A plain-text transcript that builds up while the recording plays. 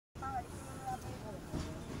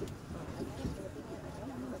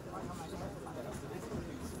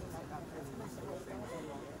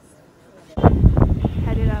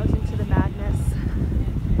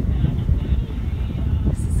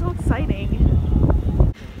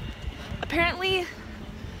Apparently,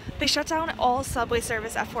 they shut down all subway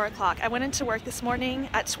service at 4 o'clock. I went into work this morning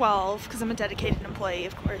at 12 because I'm a dedicated employee,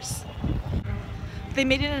 of course. They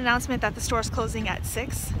made an announcement that the store's closing at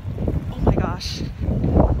 6. Oh my gosh.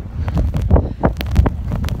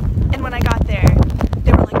 And when I got there,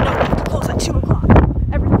 they were like, no, we have to close at 2 o'clock.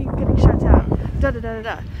 Everything's getting shut down. Da da da da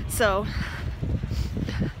da. So,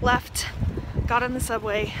 left, got on the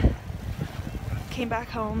subway, came back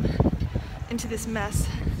home into this mess.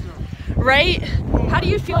 Right? How do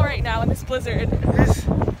you feel right now in this blizzard?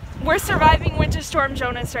 We're surviving Winter Storm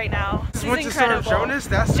Jonas right now. This is incredible. Storm Jonas?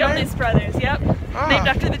 That's Jonas Brothers, yep. Named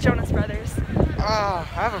after the Jonas Brothers. I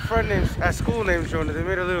have a friend at school named Jonas. They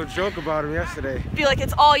made a little joke about him yesterday. Feel like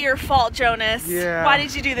it's all your fault, Jonas. Yeah. Why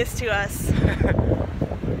did you do this to us?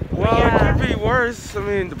 Well, yeah. It could be worse. I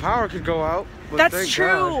mean, the power could go out. That's true.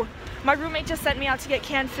 God. My roommate just sent me out to get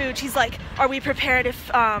canned food. She's like, are we prepared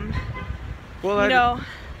if, well, you know...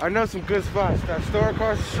 I know some good spots. That store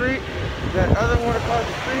across the street, that other one across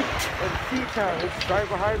the street, and C-Town. It's right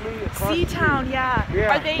behind me. C-Town, yeah.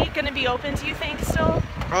 Are they going to be open, do you think, still?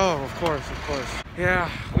 Oh, of course, of course. Yeah,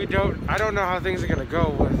 I don't know how things are going to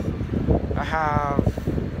go with. I have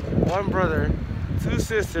one brother, 2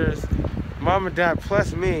 sisters, mom and dad,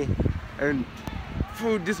 plus me, and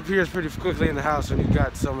food disappears pretty quickly in the house when you've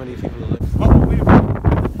got so many people to live. Oh, wait a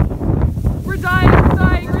minute. We're dying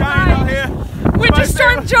out here. Winter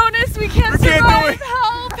Storm Jonas, we can't survive. Do it.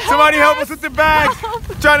 Help! Somebody help us with the bags. I'm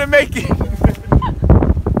trying to make it.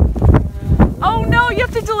 Oh no, you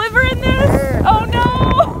have to deliver in this? Yeah. Oh no!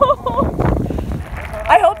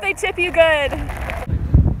 I hope they tip you good.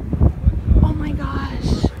 Oh my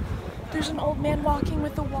gosh. There's an old man walking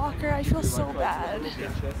with a walker. I feel so bad.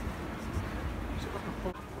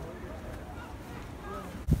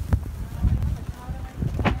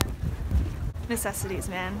 Necessities,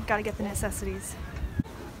 man. Gotta get the necessities.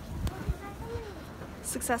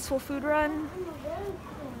 Successful food run.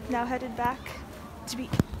 Now headed back to be.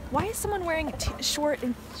 Why is someone wearing shorts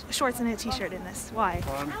and a t-shirt in this? Why?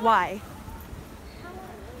 Why?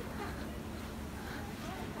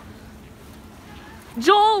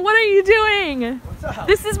 Joel, what are you doing? What's up?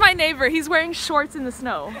 This is my neighbor. He's wearing shorts in the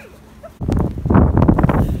snow.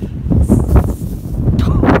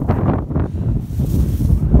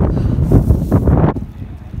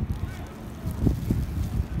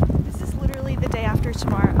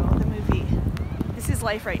 Tomorrow, the movie. This is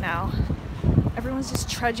life right now. Everyone's just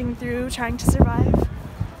trudging through, trying to survive.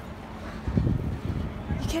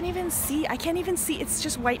 You can't even see. I can't even see. It's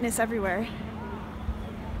just whiteness everywhere.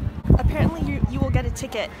 Apparently you will get a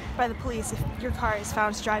ticket by the police if your car is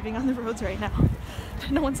found driving on the roads right now.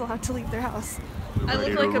 No one's allowed to leave their house. I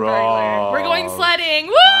look like a burglar. We're going sledding.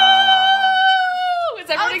 Woo! Is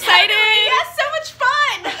everyone excited? Yes, so much fun!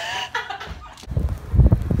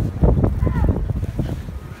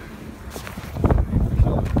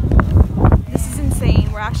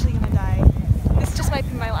 We're actually gonna die. This just might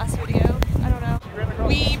be my last video. I don't know.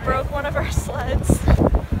 We broke one of our sleds.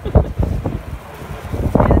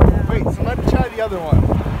 And, wait, so let's try the other one.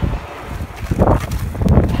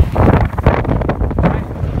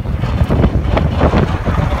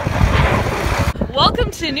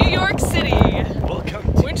 Welcome to New York City.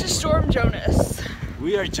 Welcome to Winter Storm Jonas.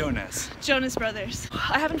 We are Jonas. Jonas Brothers.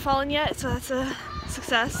 I haven't fallen yet, so that's a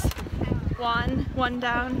success. Juan, 1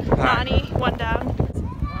 down. Ronnie, 1 down.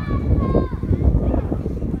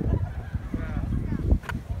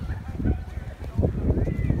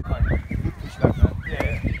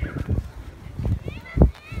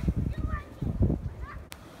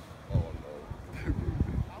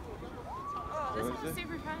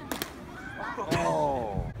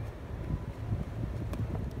 Oh.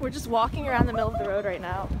 We're just walking around the middle of the road right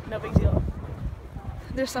now. No big deal.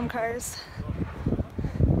 There's some cars.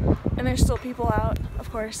 And there's still people out,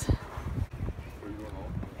 of course.